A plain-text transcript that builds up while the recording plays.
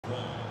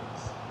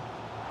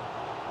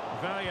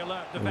Very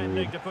alert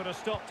defending to put a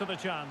stop to the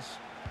chance.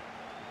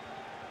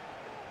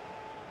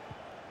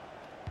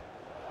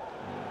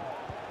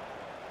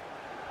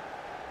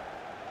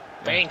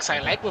 Thanks, I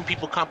like when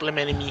people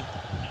complimenting me.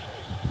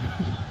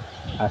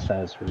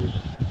 That's rude.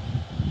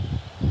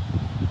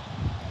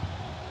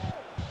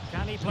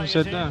 Can he play Who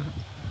said it that? in?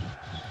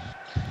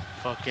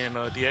 Fucking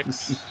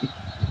DX.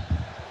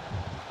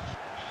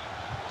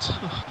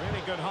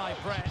 Really good high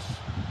press.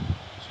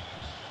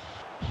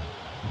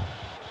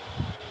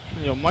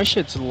 Yo, my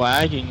shit's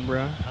lagging,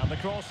 bro. And the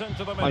cross into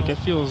the middle. Like it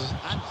feels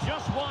And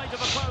just wide of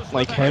the post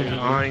like with heavy. the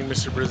Fine,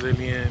 Mr.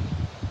 Brazilian.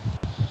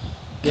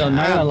 Yo,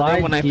 not gonna lie,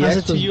 when I pass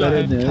it DX to was you, better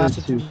I than the pass other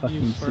it to two you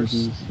fucking first.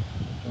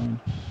 CDs.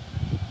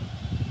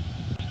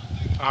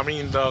 I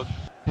mean, the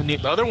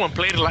Any, other one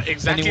played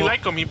exactly anyone,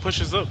 like him. He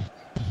pushes up.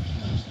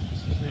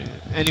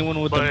 anyone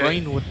with But- the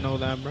brain would know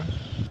that, bro.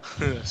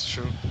 That's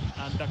true.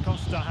 And Da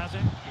Costa has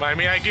it. But I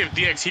mean, I give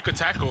DX, he could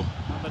tackle.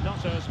 And the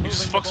Nutters He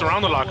just moving the fucks ball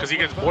around a lot forward because he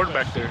with gets bored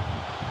purpose. back there.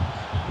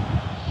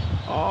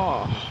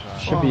 Oh,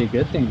 Should be a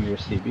good thing you're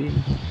CB,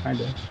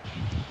 kinda.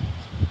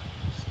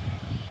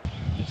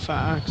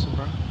 facts,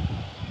 bro.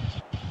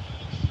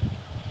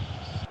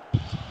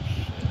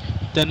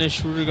 Dennis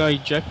Schroeder got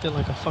ejected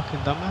like a fucking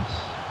dumbass.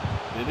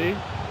 Did he?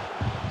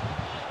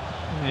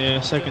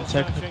 Yeah, second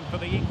Still technical. searching for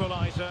the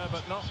equaliser,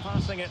 but not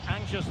passing it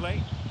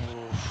anxiously.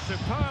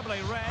 Superbly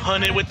read.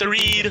 Hunt it with the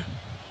read.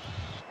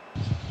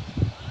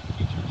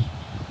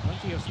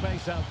 Plenty of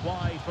space out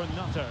wide for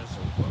Nutters.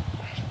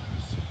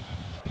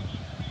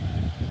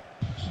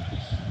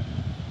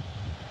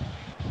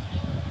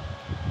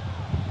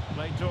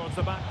 Played towards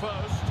the back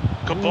post.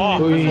 Good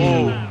ball.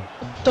 Ooh.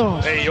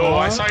 Oh. Hey, yo,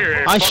 I saw your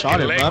I fucking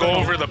shot it, leg bro. go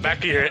over the back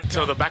of your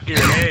to the back of your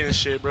head and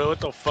shit, bro. What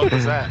the fuck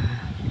is that?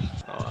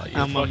 Oh, you're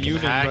I'm a fucking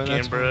mutant, bro, hacking,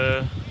 that's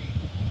bro.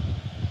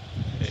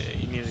 Yeah,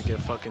 you need to get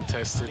fucking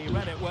tested. He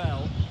read it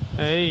well.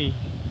 Hey,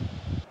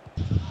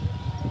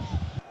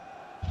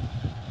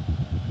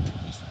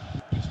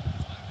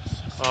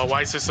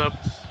 Why is this up?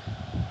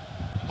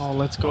 oh,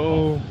 let's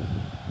go.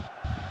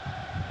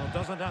 Well,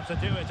 doesn't have to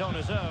do it on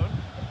his own.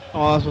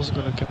 Oh, that was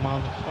gonna come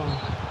out.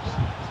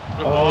 Oh.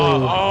 Good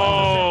ball.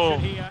 Oh.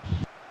 Interception here.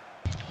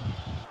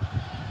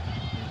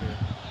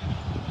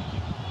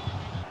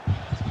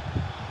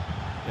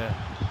 Yeah.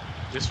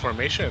 This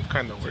formation is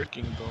kind of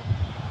working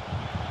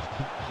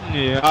though.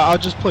 Yeah, I'll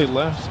just play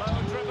left.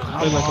 Low dribble.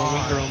 Play like a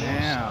winger almost.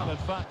 Damn. In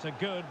fact, a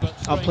good but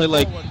I'll play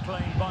like-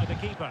 straightforward claim by the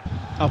keeper.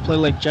 I'll play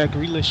like Jack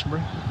Grealish, bro.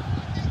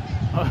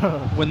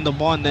 Win the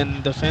ball and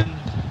then defend.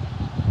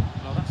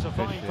 Well, that's a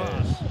fine shit.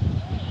 pass.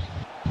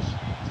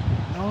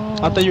 No.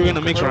 I thought you were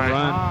gonna make a Try.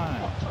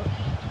 run.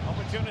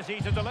 Opportunity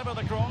to deliver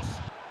the cross.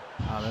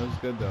 Ah, that was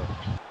good though.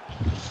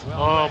 Well,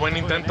 Oh, they buen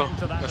put an intento. end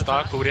to that Me estaba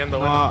attack. cubriendo.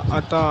 Bueno.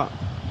 I thought.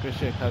 Good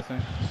shit,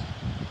 cousin.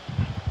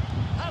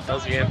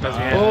 Estás bien, estás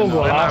bien. Oh,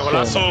 Buena,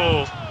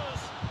 golazo. golazo.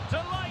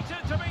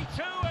 Delighted to be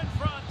two in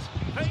front.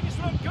 Things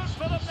look good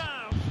for them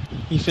now.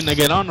 You finna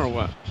get on or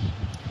what?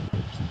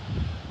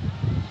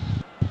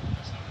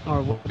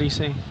 Or what do you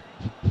say?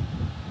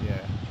 Yeah.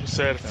 He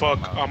said, fuck,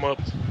 I'm up.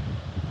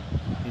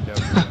 He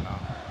definitely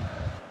not.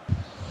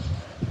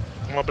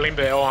 I'm gonna blame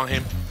the L on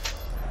him.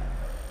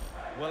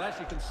 Well, as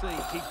you can see,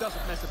 he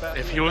doesn't mess about.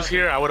 If here, he was does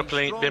here, I would have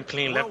He's been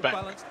playing left back.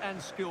 well-balanced and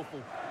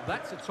skillful.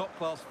 That's a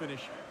top-class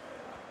finish.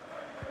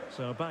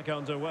 So back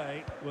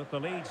underway with the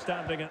lead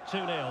standing at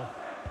 2-0.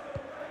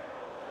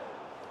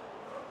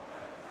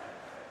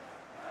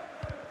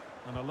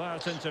 An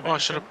alert intervention. Oh, I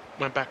should have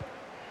went back.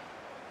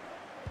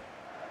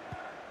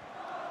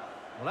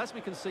 Well, as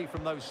we can see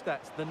from those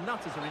stats, the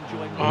Nutters are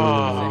enjoying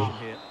Oh,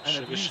 possession here and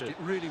have used it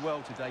really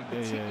well today.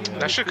 particularly in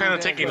That shit midfield kinda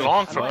area. taking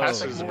long for And I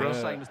passes, expect more bro. of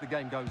the same as the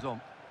game goes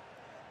on.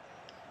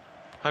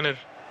 100.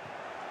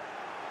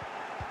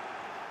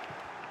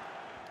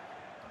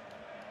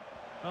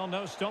 Well,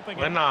 no stopping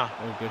it. Buena.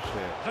 Oh, good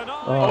shit.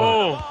 Denied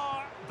Oh. the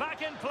bar.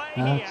 Back in play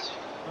here. That's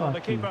Well, the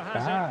fucking keeper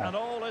has bad. it, and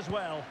all is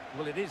well.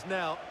 Well, it is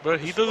now. Bro,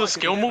 he does a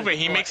skill move and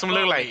he makes them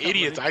look like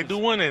idiots. I do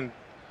one and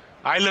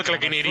I look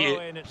like an A idiot.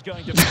 throw-in it's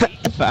going to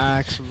be.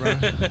 Facts, bro.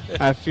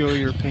 I feel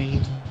your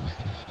pain.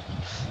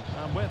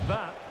 And with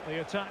that,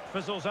 the attack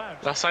fizzles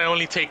out. That's why I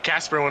only take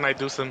Casper when I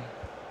do some.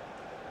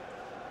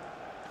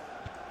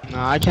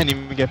 Nah, I can't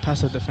even get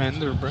past the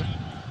defender, bro.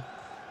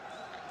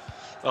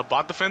 A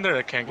bot defender,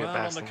 I can't get Well,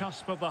 on past the him.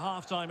 cusp of the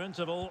half-time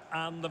interval,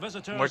 and the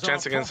visitors More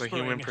chance are against a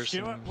prospering. human person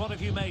Stuart, what have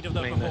you made of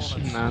the playing that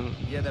shit. performance?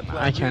 Nah, Yeah, they're playing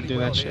I can't really do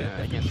well that here. shit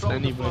They've against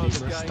controlled the flow anybody, of the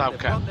bro. game, Stop they've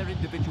cap. won their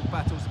individual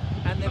battles,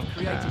 and they've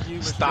created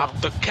numerous Stop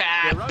the chances.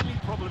 cap. Their only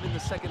problem in the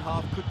second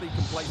half could be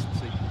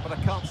complacency, but I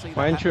can't see that.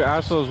 Why didn't you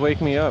assholes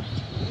wake me up?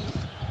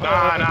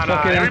 Nah.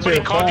 Fucking Everybody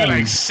answer called you phone.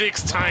 like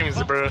 6 times,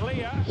 That's bro.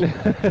 clear.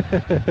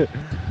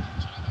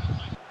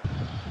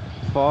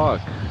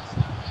 Fuck.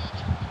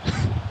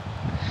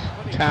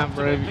 Cam,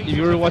 bro. If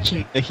you were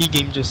watching the Heat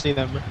game, just say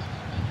that, bro.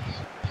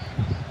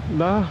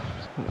 Nah,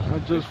 I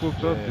just woke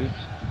up, dude.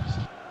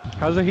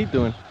 How's the Heat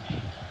doing?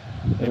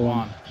 They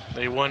won.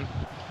 They won.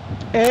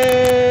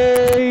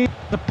 Hey,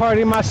 the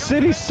party in my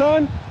city,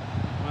 son.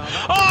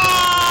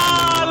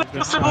 Oh,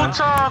 Because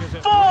Mucha, it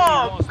really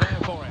fuck! was there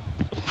for him.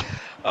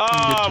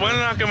 Oh,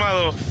 buena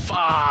quemado.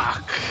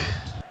 Fuck.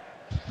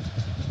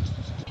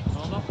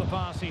 Well, not the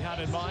pass he had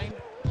in mind.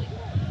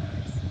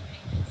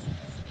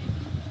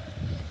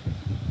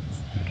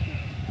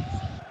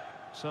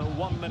 So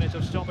 1 minute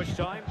of stoppage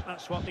time.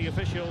 That's what the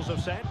officials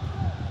have said.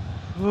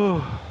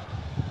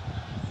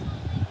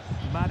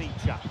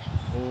 Maricha.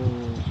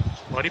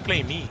 Why do you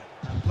play me?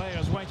 And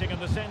players waiting in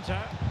the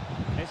centre.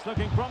 It's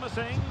looking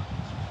promising.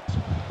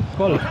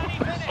 Goal. Can he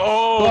finish?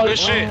 Oh, good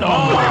shit.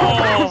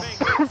 Oh.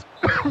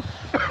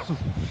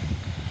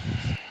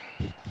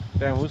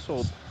 Damn, who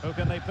sold? Who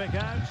can they pick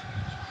out?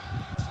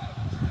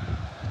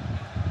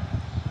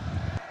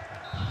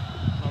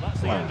 Well,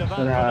 that's the end of that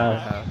for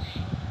now.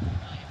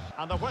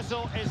 And the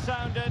whistle is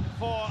sounded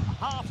for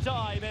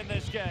half-time in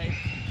this game.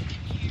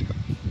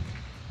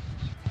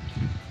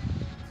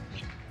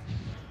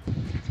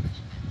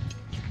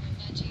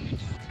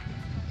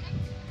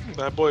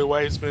 That boy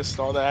White's missed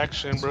all the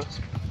action, bro.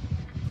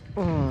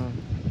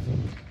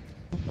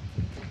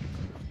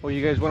 Oh,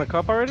 you guys won a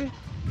cup already?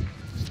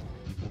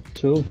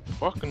 2.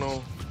 Fuck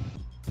no.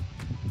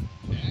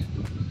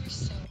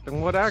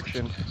 Then what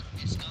action?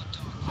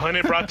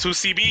 100 brought 2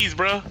 CBs,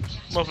 bro.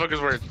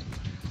 Motherfuckers were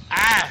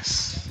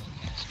ass.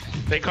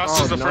 They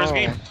cost us the first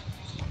game.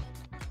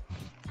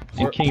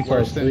 And King for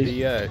Worse than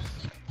asleep. DX.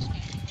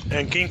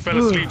 And King fell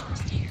asleep.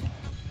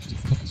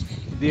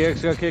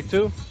 DX got kicked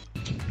too?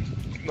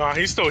 Nah,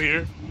 he's still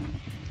here.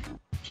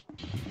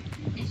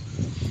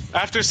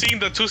 After seeing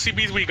the 2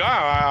 CBs we got,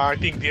 I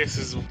think DX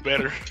is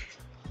better.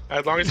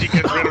 As long as he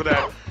gets rid of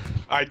that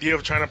idea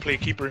of trying to play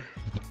keeper.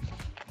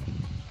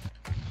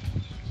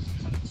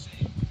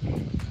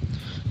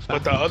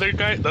 But the other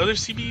guy, the other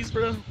CBs,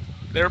 bro,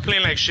 they were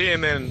playing like shit,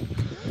 and then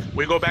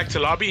we go back to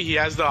lobby, he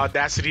has the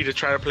audacity to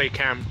try to play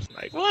cam.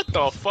 Like, what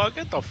the fuck?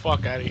 Get the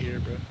fuck out of here,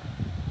 bro.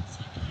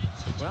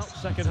 Well,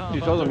 second half.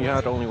 You told him you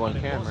had only one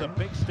and it cam, was a right?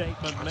 big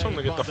statement I told him to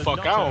made get by the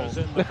fuck Nutters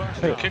out. in the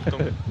first They half. kicked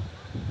him.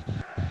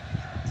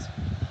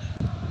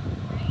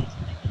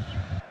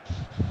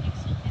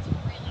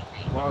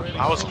 Wow. Really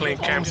I was sold playing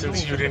the cam ball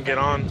since to you didn't get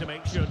on. to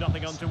make sure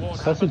nothing untoward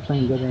Cus is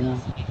playing good right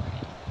now.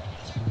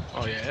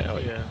 Oh yeah, hell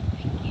yeah.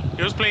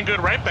 He was playing good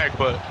right back,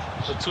 but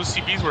the 2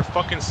 CBs were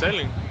fucking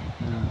selling.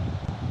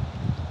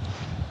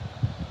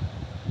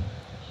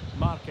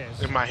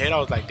 Marquez. In my head, I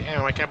was like,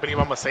 damn, I can't believe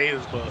I'm gonna say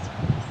this, but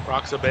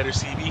Rock's a better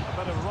CB.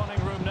 A bit of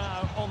running room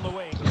now on the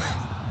wing.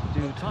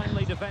 Dude,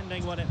 timely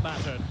defending when it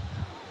mattered.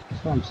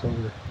 That's why I'm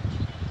sober.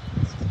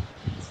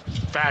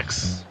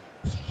 Facts.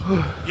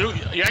 You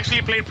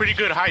actually played pretty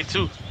good high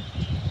too.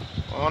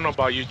 I don't know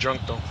about you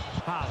drunk though.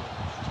 Powell.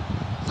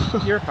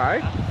 You're high?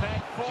 And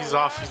fed He's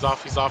forward. off, he's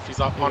off, he's off, he's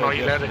off. Oh no,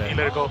 he let it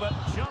Oh, go. but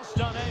just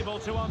unable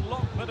to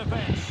unlock the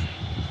defence.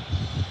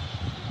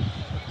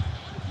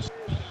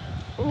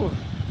 Ooh.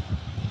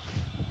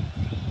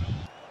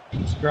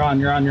 You're on,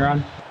 you're on, you're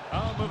on.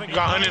 Oh, moving You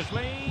got it 100.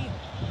 nicely.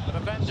 The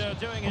defender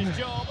doing his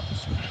job.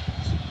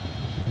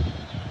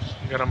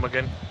 You got him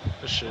again.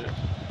 Good shit.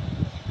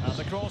 And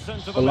the cross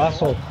into the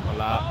Golazo. middle.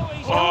 Hola. Oh,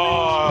 he's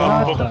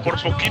Oh, What? por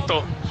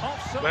poquito.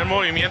 Offside. Buen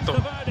movimiento.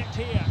 It's the verdict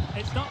here.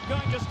 It's not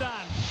going to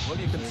stand. Well,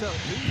 you can tell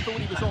he thought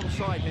he was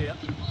onside here,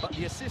 but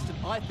the assistant,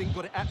 I think,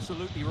 got it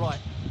absolutely right.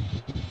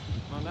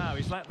 Well, now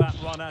he's let that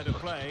run out of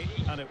play,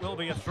 and it will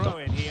be a throw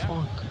in here.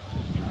 Fuck.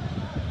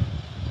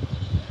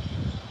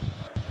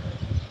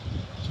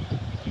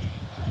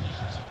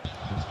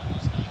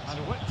 And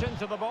whipped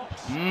into the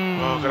box.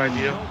 Oh, good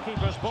idea.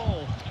 Goalkeeper's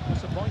ball.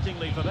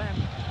 Disappointingly for them.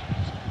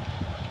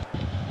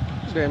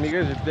 Damn, you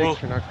guys are dicks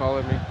for not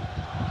calling me.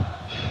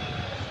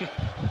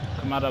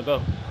 Come out, I'll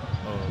go.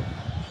 Oh.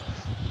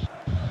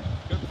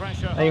 Good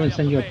pressure. I even high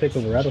sent up you a the pic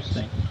pitch. of a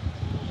rattlesnake.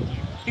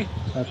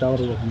 I thought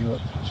it was you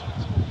up.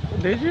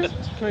 Did you?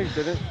 No, you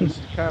didn't.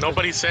 Cap it.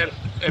 Nobody said,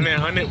 and then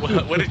Hunted,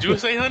 what did you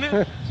say,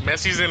 Hunted?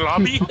 Messi's in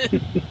lobby?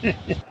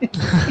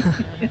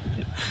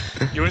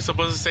 You were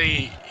supposed to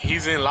say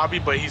he's in lobby,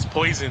 but he's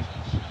poisoned.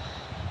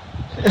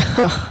 It's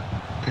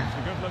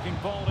a good-looking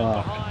ball in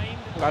behind.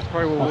 That's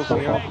probably what That's woke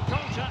me so up. Made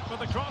contact with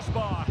the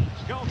crossbar.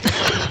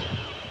 Goalkeeper.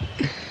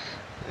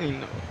 I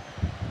know.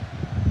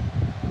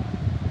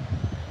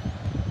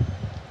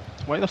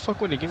 Why the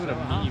fuck would they give it to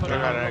me, bro?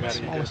 I got it.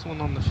 Smallest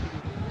one on the field.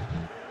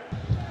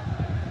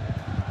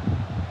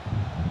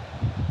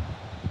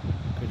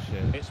 Good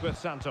shit. It's with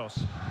Santos.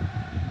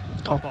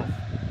 Oh. Top off.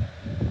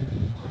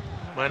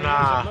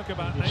 Buena. Look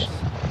about this.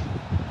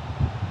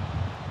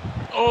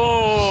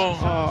 Oh.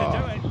 To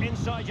do it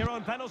inside your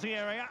own penalty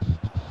area.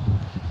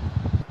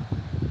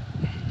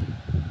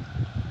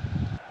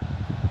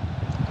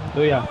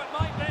 Luya. Oh, it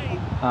might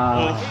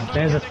be.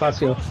 Tienes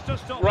espacio. To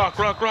stop Rock,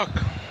 rock, rock.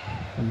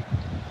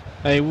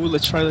 Hey, Woo,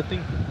 let's try the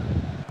thing.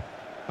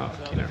 Oh,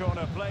 So okay, the there.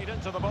 corner played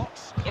into the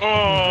box.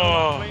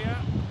 Oh. Clear.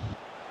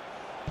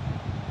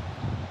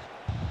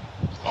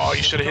 Oh,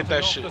 you should have hit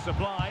that Cutting shit. off the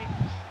supply.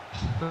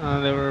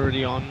 They were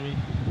already on me.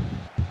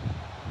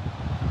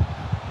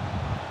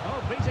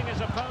 Oh, beating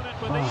his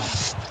opponent with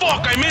ease.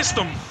 Fuck, I missed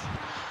him.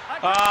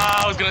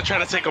 I was gonna try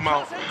to take him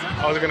out.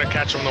 I was gonna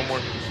catch him no more.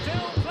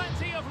 Still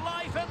plenty of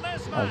life in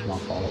this That was my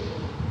match. fault.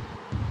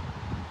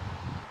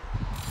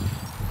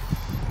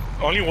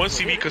 Only one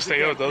CB could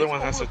stay up, the other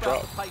one has to It's all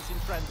drop. about the pace in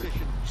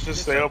transition. Just They're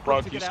stay so up,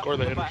 Rock, quick to you get out score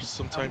the from hitters back.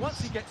 sometimes. And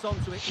once he gets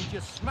onto it, he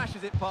just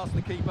smashes it past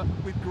the keeper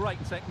with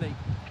great technique.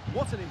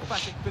 What an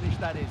emphatic finish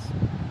that is.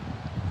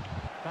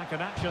 Back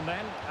in action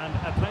then, and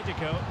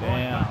Atletico right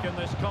Damn. back in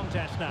this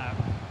contest now.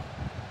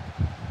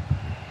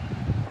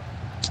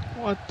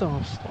 What the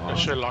That fuck?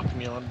 shit locked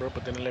me on, bro,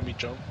 but didn't let me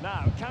jump.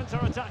 Now,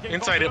 counter-attacking.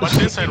 Inside it, watch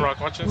the inside, Rock,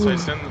 watch the inside.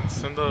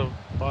 Send the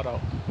bot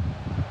out.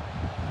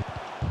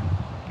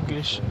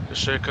 English. The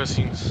shit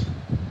cutscenes.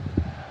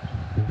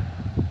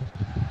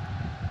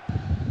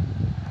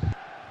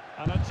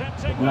 An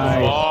attempting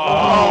Nice.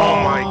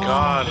 Oh my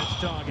god. Its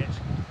target,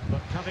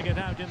 but cutting it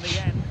out in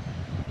the end.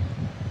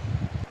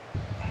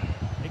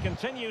 He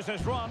continues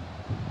his run.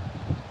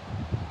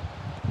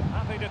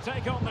 Happy to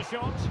take on the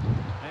shot.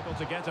 Able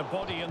to get a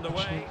body in the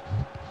way.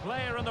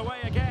 Player in the way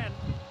again.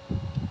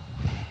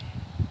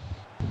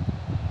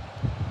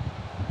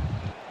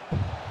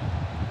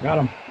 Got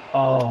him.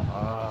 Oh.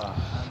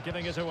 And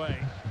giving it away.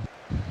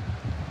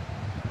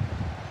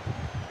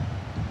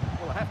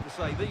 Well, I have to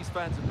say, these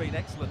fans have been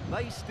excellent.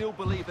 They still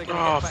believe they're going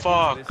to Oh, get back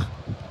fuck. into this.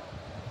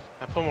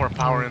 I put more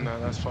power in that,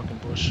 that's fucking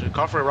bullshit.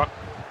 Call for it, Rock.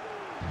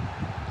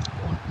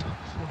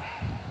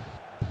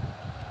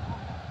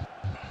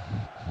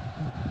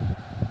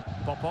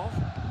 Popov.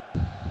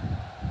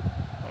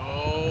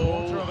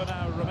 Quarter Oh. of an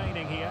hour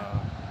remaining here.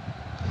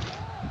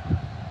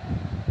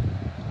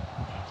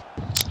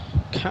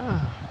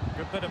 God.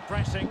 Good bit of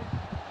pressing.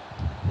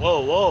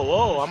 Whoa, whoa,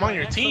 whoa, I'm on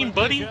your Showing team, excellent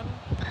buddy. vision.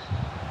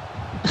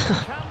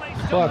 Can they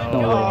still Fuck get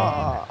no. going?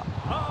 Ah.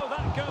 Oh,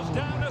 that goes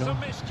down as a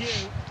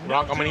miscue.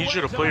 Rock, I'm gonna need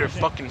you to put your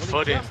fucking. fucking Well,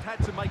 foot he in. just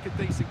had to make a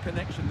decent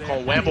connection there. Con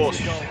And huevos.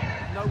 it's a goal.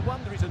 No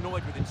wonder he's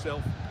annoyed with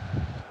himself.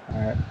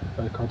 Alright,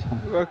 better call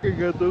time. I can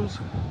get those.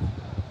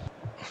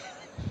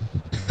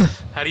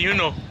 How do you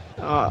know?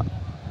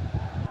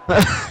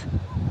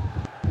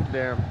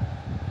 Damn.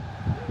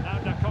 Now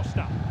Da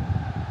Costa.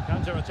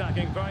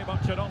 Counter-attacking, very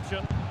much an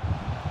option.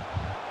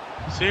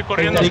 Sigue Take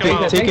corriendo, that, Take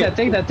quemado. it, take take that,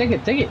 take that, take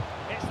it, take it.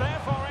 It's there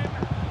for him.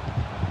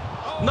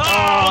 Oh, No,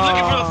 I was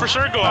looking for the for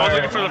sure goal. I was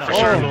looking for the for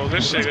sure goal.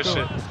 Good shit, good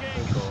shit.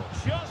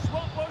 Just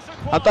what was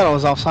I thought I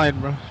was offside,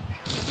 bro.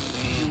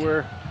 You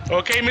were.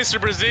 Okay, Mr.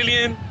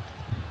 Brazilian.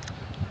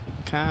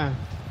 God.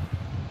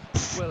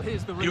 Well,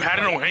 here's the You had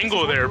replay. no This is angle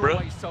what there, you're bro.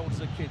 always told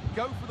as a kid.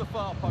 Go for the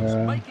far post,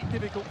 Yeah. make it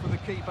difficult for the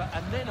keeper,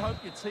 and then hope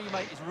your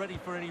teammate is ready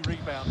for any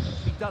rebound.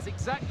 He does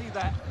exactly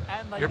that,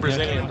 and they You're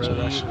Brazilian, bro.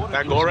 What a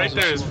That good goal right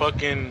there is result.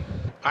 fucking.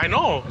 I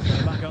know.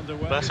 back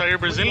underway. That's how you're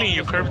Brazilian.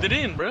 You curved it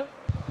in, bro.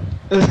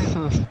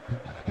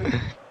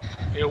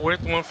 You're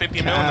worth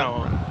 150 mil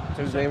now.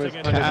 His name is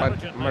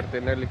Intelligently.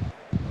 Martinelli.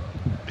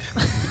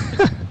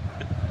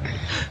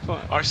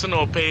 Arsenal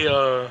will pay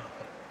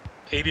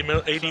 80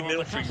 mil So on the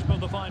for you. cusp of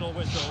the final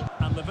whistle,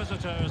 and the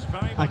visitors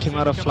very I much came in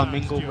out of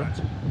command, Flamengo, bro.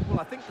 Stuart. Well,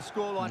 I think the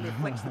scoreline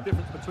reflects the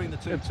difference between the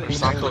two teams. For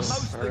Santos.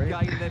 most of the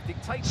Alright. game, they've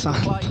dictated the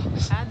play,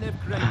 Santos. and they've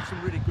created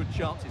some really good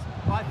chances.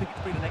 I think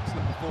it's been an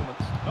excellent performance.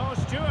 Oh,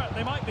 Stuart,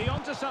 they might be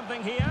onto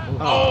something here.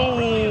 Oh.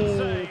 Brilliant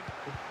save.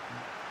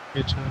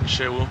 Good job.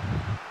 Shit, Will.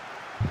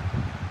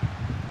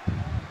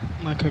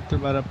 My character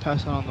about to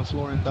pass out on the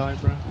floor and die,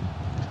 bro.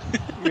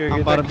 Yeah, I'm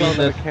get about to that be call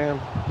the- to the cam.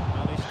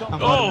 Well, he stopped I'm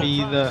the about to Oh. be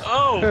the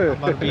Oh. I'm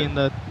about to be in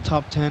the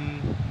top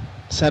 10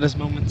 saddest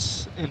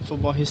moments in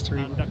football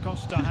history, And bro. Da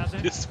Costa has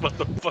it. This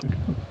motherfucker.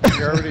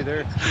 You're already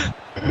there.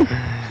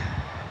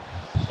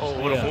 Oh,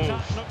 what a The move.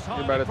 attack looks You're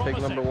highly about to take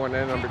promising. number 1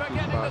 and number Keeper 2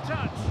 getting the spot.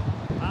 touch.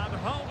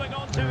 And holding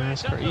on to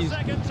That's it at the crazy.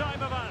 second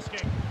time of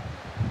asking.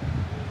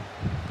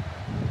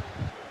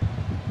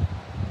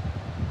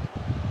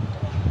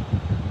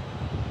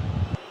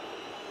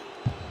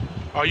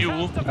 Are you,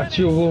 Will? Chance to That's finish.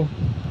 you, Woo.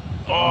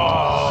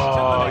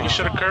 Oh, you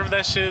should have curved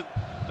that shit.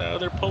 That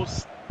other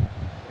post.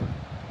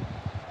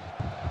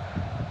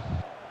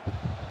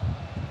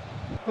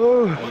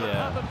 Oh,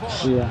 Yeah. Happened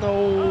for them. Yeah.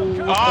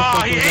 No.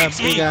 Ah, he was that hates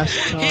big me. ass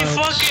He touch?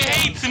 fucking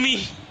hates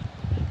me.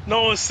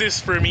 No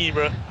assist for me,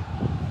 bro.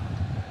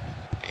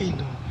 Ain't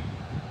no.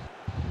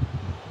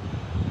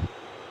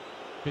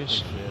 Good Fish.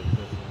 shit.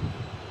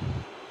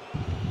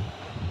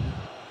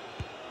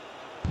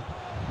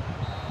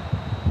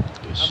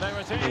 And there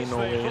it is, Ain't no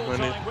the way,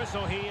 full-time honey.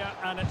 whistle here,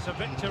 and it's a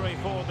victory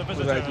for the What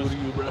did I do to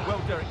visitors. you, bro?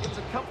 Well, Derek, it's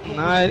a comfortable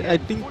Nah, I win.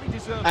 think Fully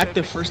deserved active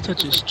their first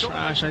victory touch is because they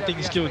trash. I think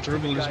dominated skill every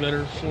aspect dribble of is the better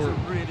game. for It's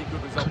a really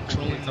good result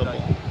controlling the today.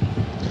 ball.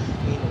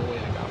 Ain't no way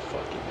I got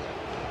fucking.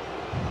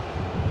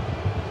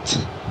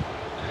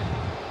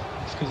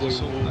 It's because it's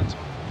so nuts.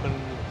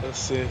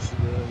 Assist,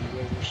 bro.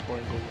 You guys were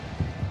scoring goal.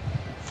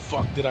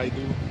 Fuck did I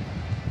do?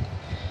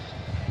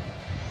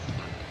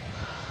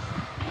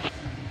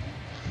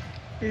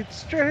 it's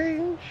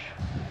strange,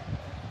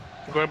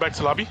 Going back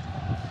to lobby?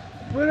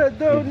 but I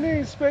don't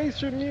need space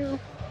from you.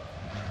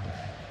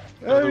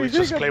 Or do we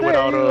just play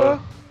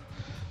without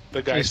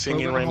the guy Chase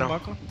singing Logan right on now?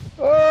 Humbaco?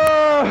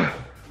 Oh,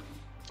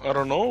 I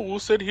don't know. Who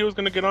said he was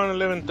gonna get on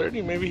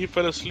 11:30? Maybe he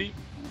fell asleep.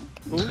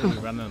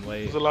 Running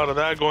late. There's a lot of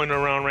that going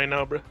around right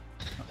now, bro.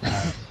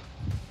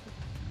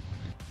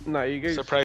 nah, you guys. Surprise.